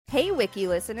Hey, Wiki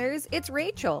listeners, it's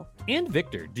Rachel. And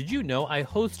Victor, did you know I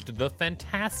host the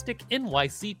fantastic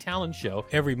NYC Talent Show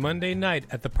every Monday night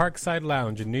at the Parkside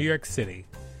Lounge in New York City?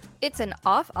 It's an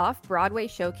off-Broadway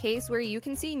showcase where you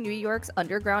can see New York's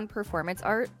underground performance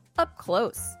art up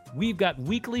close. We've got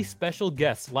weekly special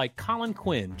guests like Colin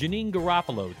Quinn, Janine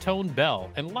Garofalo, Tone Bell,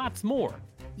 and lots more.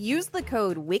 Use the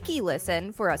code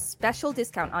WIKILISTEN for a special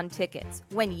discount on tickets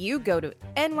when you go to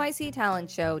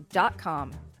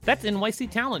nyctalentshow.com. That's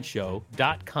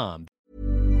nyctalentshow.com.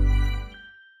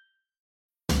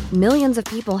 Millions of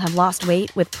people have lost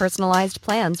weight with personalized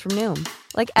plans from Noom.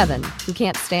 Like Evan, who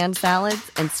can't stand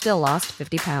salads and still lost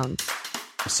 50 pounds.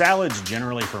 Salads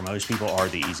generally for most people are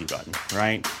the easy button,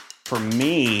 right? For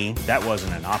me, that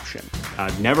wasn't an option.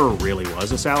 I never really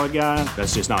was a salad guy.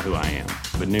 That's just not who I am.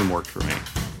 But Noom worked for me.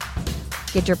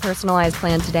 Get your personalized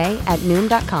plan today at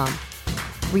Noom.com.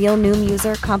 Real Noom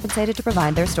user compensated to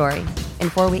provide their story. In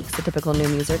 4 weeks, the typical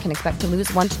Noom user can expect to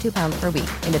lose 1 to 2 pounds per week.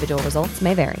 Individual results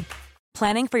may vary.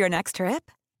 Planning for your next trip?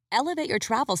 Elevate your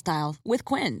travel style with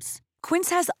Quince.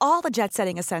 Quince has all the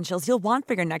jet-setting essentials you'll want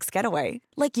for your next getaway,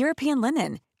 like European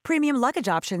linen, premium luggage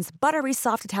options, buttery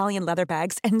soft Italian leather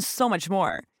bags, and so much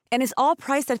more. And is all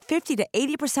priced at 50 to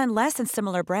 80% less than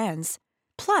similar brands.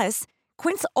 Plus,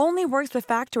 Quince only works with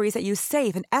factories that use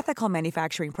safe and ethical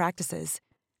manufacturing practices.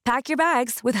 Pack your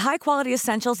bags with high-quality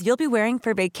essentials you'll be wearing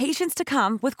for vacations to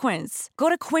come with Quince. Go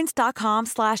to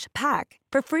quince.com/pack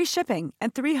for free shipping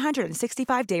and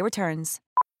 365-day returns.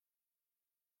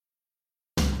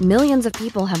 Millions of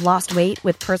people have lost weight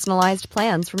with personalized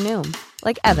plans from Noom.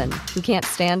 Like Evan, who can't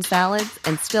stand salads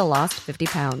and still lost 50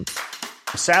 pounds.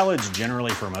 Salads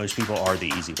generally for most people are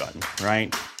the easy button,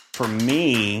 right? For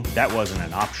me, that wasn't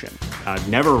an option. I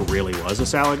never really was a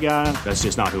salad guy. That's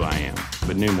just not who I am.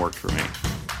 But Noom worked for me.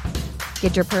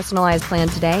 Get your personalized plan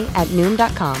today at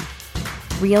Noom.com.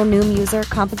 Real Noom user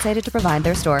compensated to provide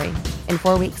their story. In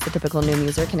 4 weeks, the typical Noom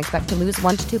user can expect to lose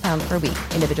 1 to 2 pounds per week.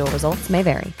 Individual results may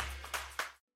vary.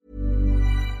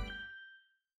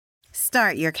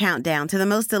 Start your countdown to the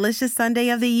most delicious Sunday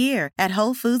of the year at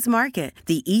Whole Foods Market.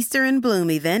 The Easter in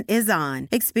Bloom event is on.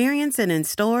 Experience it in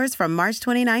stores from March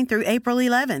 29th through April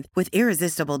 11th with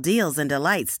irresistible deals and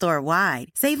delights store-wide.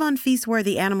 Save on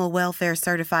feast-worthy animal welfare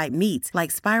certified meats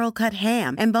like spiral cut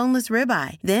ham and boneless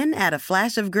ribeye. Then add a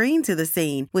flash of green to the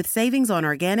scene with savings on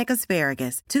organic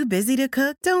asparagus. Too busy to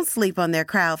cook? Don't sleep on their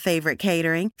crowd favorite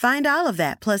catering. Find all of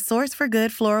that plus Source for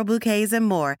Good floral bouquets and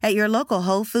more at your local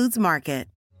Whole Foods Market.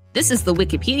 This is the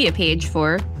Wikipedia page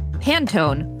for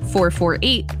Pantone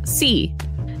 448C.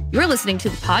 You're listening to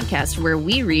the podcast where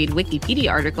we read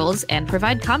Wikipedia articles and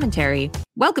provide commentary.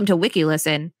 Welcome to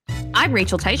WikiListen. I'm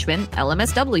Rachel Teichman,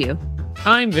 LMSW.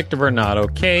 I'm Victor Bernardo,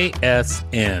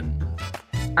 KSN.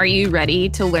 Are you ready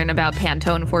to learn about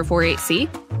Pantone 448C?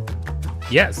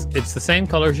 Yes, it's the same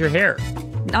color as your hair.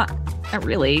 Not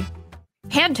really.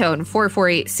 Pantone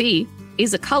 448C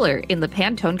is a color in the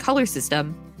Pantone color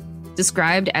system.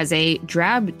 Described as a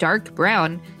drab dark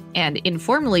brown and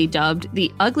informally dubbed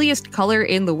the ugliest color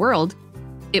in the world,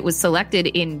 it was selected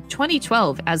in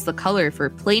 2012 as the color for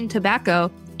plain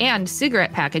tobacco and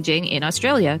cigarette packaging in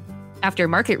Australia, after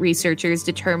market researchers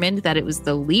determined that it was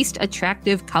the least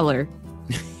attractive color.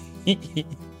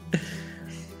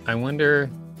 I wonder...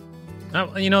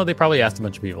 they probably asked a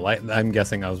bunch of people. I'm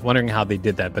guessing. I was wondering how they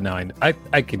did that, but now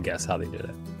I can guess how they did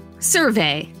it.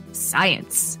 Survey.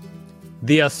 Science.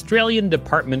 The Australian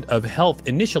Department of Health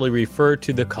initially referred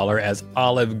to the color as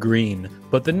olive green,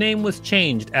 but the name was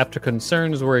changed after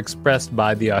concerns were expressed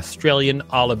by the Australian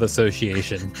Olive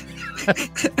Association.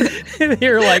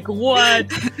 They're like,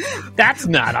 what? That's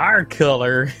not our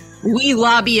color. We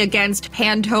lobby against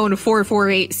Pantone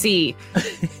 448C.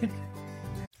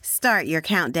 Start your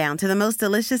countdown to the most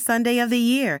delicious Sunday of the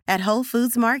year at Whole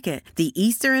Foods Market. The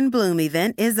Easter in Bloom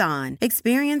event is on.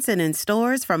 Experience it in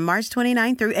stores from March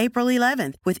 29th through April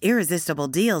 11th with irresistible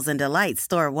deals and delights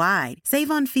store-wide. Save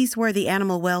on feast-worthy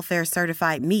animal welfare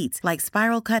certified meats like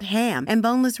spiral cut ham and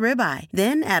boneless ribeye.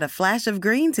 Then add a flash of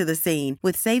green to the scene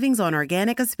with savings on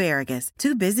organic asparagus.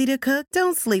 Too busy to cook?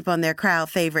 Don't sleep on their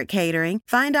crowd favorite catering.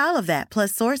 Find all of that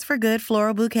plus Source for Good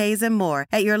floral bouquets and more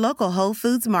at your local Whole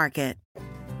Foods Market.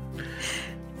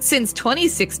 Since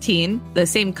 2016, the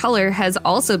same color has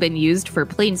also been used for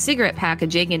plain cigarette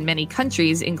packaging in many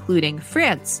countries, including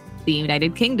France, the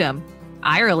United Kingdom,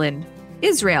 Ireland,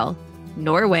 Israel,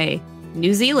 Norway,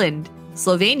 New Zealand,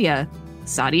 Slovenia,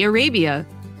 Saudi Arabia,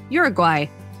 Uruguay,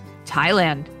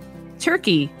 Thailand,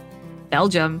 Turkey,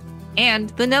 Belgium, and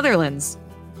the Netherlands.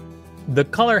 The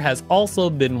color has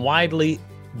also been widely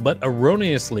but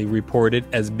erroneously reported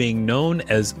as being known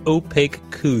as opaque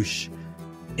couche.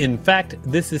 In fact,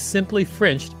 this is simply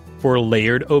French for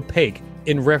layered opaque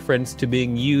in reference to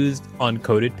being used on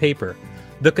coated paper.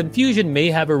 The confusion may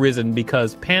have arisen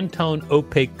because Pantone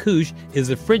Opaque Couche is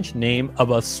the French name of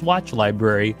a swatch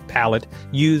library palette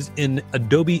used in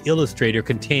Adobe Illustrator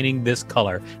containing this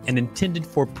color and intended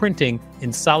for printing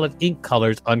in solid ink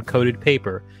colors on coated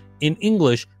paper. In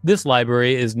English, this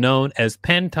library is known as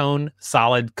Pantone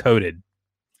Solid Coated.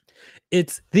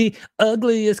 It's the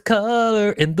ugliest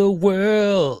color in the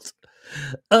world.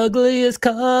 Ugliest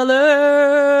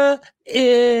color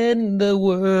in the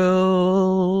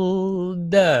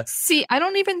world. See, I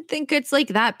don't even think it's like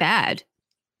that bad.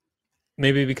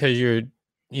 Maybe because you're,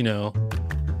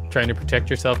 trying to protect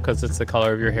yourself because it's the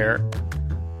color of your hair.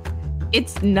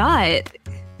 It's not.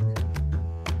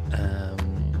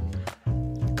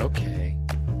 Okay.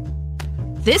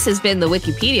 This has been the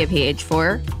Wikipedia page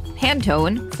for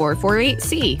Pantone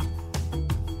 448C.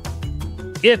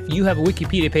 If you have a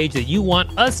Wikipedia page that you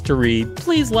want us to read,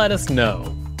 please let us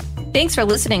know. Thanks for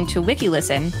listening to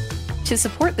WikiListen. To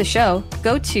support the show,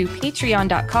 go to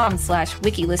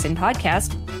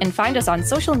patreon.com/WikiListenPodcast and find us on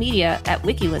social media at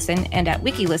WikiListen and at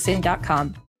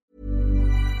wikilisten.com.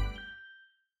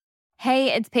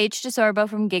 Hey, it's Paige DeSorbo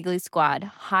from Giggly Squad.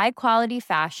 High quality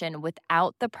fashion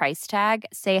without the price tag.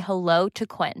 Say hello to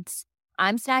Quince.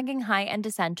 I'm snagging high-end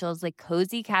essentials like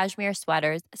cozy cashmere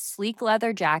sweaters, sleek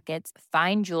leather jackets,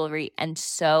 fine jewelry, and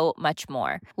so much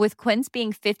more. With Quince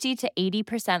being 50 to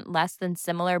 80% less than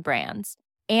similar brands.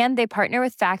 And they partner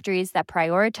with factories that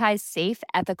prioritize safe,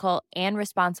 ethical, and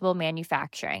responsible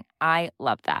manufacturing. I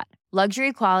love that.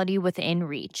 Luxury quality within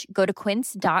reach. Go to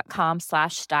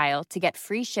quince.com/style to get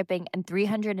free shipping and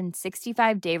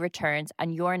 365-day returns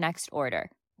on your next order.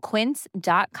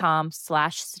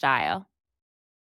 Quince.com/style.